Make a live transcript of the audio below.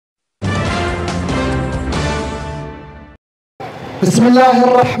بسم الله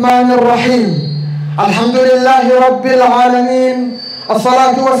الرحمن الرحيم. الحمد لله رب العالمين،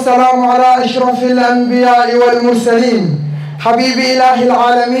 الصلاة والسلام على أشرف الأنبياء والمرسلين، حبيب إله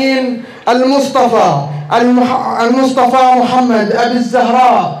العالمين المصطفى محمد أبي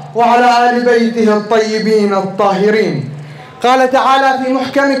الزهراء وعلى آل بيته الطيبين الطاهرين. قال تعالى في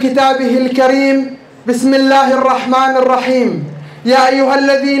محكم كتابه الكريم: بسم الله الرحمن الرحيم. يا أيها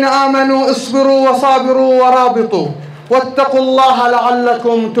الذين آمنوا اصبروا وصابروا ورابطوا واتقوا الله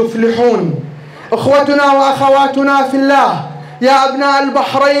لعلكم تفلحون. أخوتنا وأخواتنا في الله، يا أبناء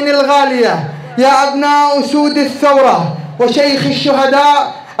البحرين الغالية، يا أبناء أسود الثورة وشيخ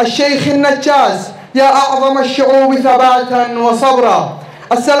الشهداء الشيخ النجاز، يا أعظم الشعوب ثباتا وصبرا،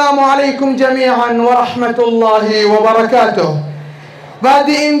 السلام عليكم جميعا ورحمة الله وبركاته.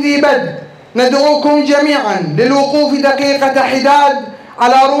 بادئ ذي بدء ندعوكم جميعا للوقوف دقيقة حداد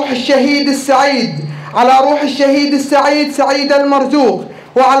على روح الشهيد السعيد سعيد المرزوق،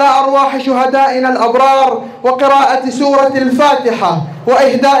 وعلى أرواح شهدائنا الأبرار، وقراءة سورة الفاتحة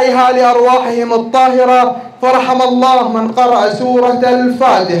وإهدائها لأرواحهم الطاهرة، فرحم الله من قرأ سورة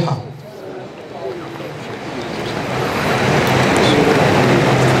الفاتحة.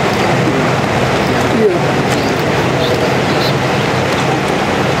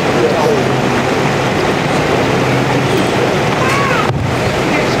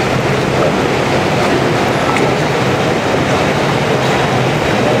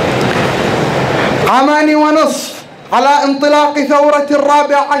 عامان ونصف على انطلاق ثورة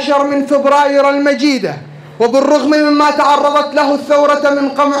 14 من فبراير المجيدة، وبالرغم مما تعرضت له الثورة من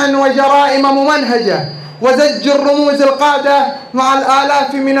قمع وجرائم ممنهجة وزج الرموز القادة مع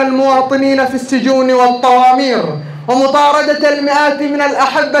الآلاف من المواطنين في السجون والطوامير، ومطاردة المئات من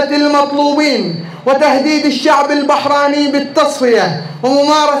الأحبة المطلوبين، وتهديد الشعب البحراني بالتصفية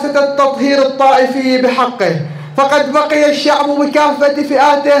وممارسة التطهير الطائفي بحقه، فقد بقي الشعب بكافة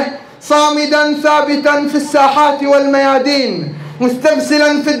فئاته صامدا ثابتا في الساحات والميادين،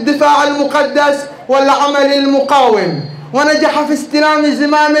 مستبسلا في الدفاع المقدس والعمل المقاوم، ونجح في استلام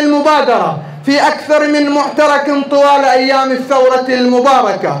زمام المبادرة في أكثر من معترك طوال أيام الثورة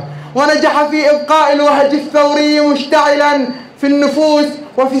المباركة، ونجح في إبقاء الوهج الثوري مشتعلا في النفوس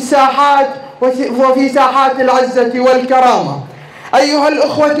وفي ساحات العزة والكرامة. أيها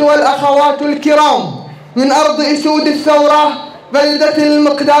الأخوة والأخوات الكرام، من أرض أسود الثورة، بلدة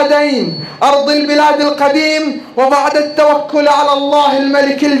المقدادين، أرض البلاد القديم، وبعد التوكل على الله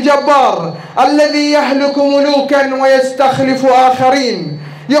الملك الجبار الذي يهلك ملوكا ويستخلف آخرين،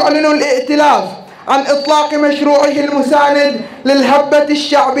 يعلن الائتلاف عن إطلاق مشروعه المساند للهبة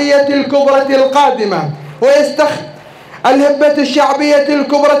الشعبية الكبرى القادمة،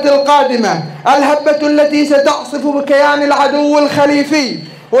 الهبة التي ستعصف بكيان العدو الخليفي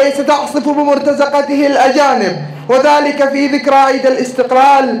وستعصف بمرتزقته الأجانب، وذلك في ذكرى عيد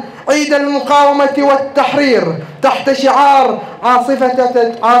الاستقلال، عيد المقاومة والتحرير، تحت شعار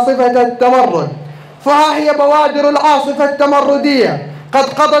عاصفة التمرد. فها هي بوادر العاصفة التمردية قد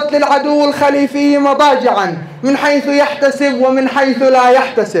قضت للعدو الخليفي مضاجعا من حيث يحتسب ومن حيث لا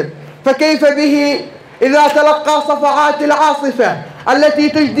يحتسب، فكيف به إذا تلقى صفعات العاصفة التي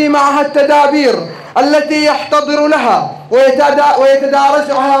تجدي معها التدابير التي يحتضر لها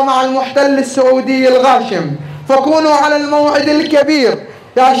ويتدارسها مع المحتل السعودي الغاشم. فكونوا على الموعد الكبير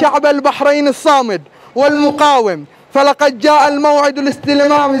يا شعب البحرين الصامد والمقاوم، فلقد جاء الموعد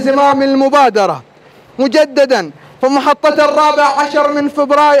لاستلام زمام المبادرة مجددا. فمحطة 14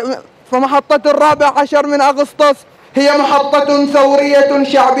 من أغسطس هي محطة ثورية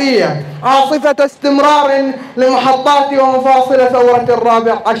شعبية، عاصفة استمرار لمحطات ومفاصل ثورة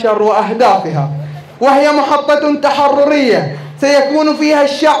 14 وأهدافها، وهي محطة تحررية سيكون فيها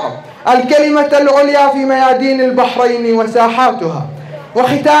الشعب الكلمة العليا في ميادين البحرين وساحاتها.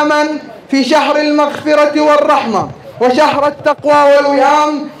 وختاما، في شهر المغفرة والرحمة، وشهر التقوى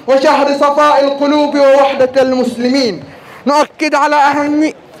والوئام، وشهر صفاء القلوب ووحدة المسلمين، نؤكد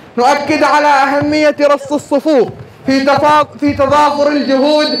على أهمية رص الصفوف في تضافر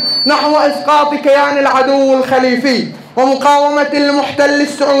الجهود نحو إسقاط كيان العدو الخليفي ومقاومة المحتل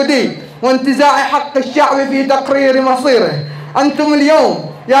السعودي وانتزاع حق الشعب في تقرير مصيره. أنتم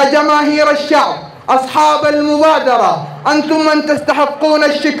اليوم يا جماهير الشعب أصحاب المبادرة، أنتم من تستحقون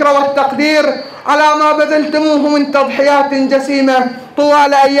الشكر والتقدير على ما بذلتموه من تضحيات جسيمة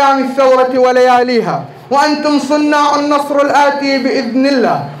طوال أيام الثورة ولياليها، وأنتم صناع النصر الآتي بإذن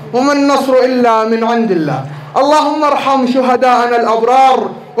الله، وما النصر إلا من عند الله. اللهم ارحم شهداءنا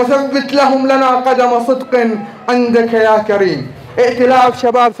الأبرار وثبت لهم لنا قدم صدق عندك يا كريم. ائتلاف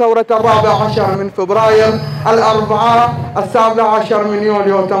شباب ثورة 14 من فبراير، الأربعاء 17 من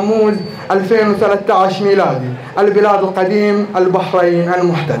يوليو تموز 2013 ميلادي، البلاد القديم، البحرين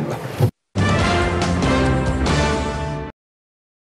المحتلة.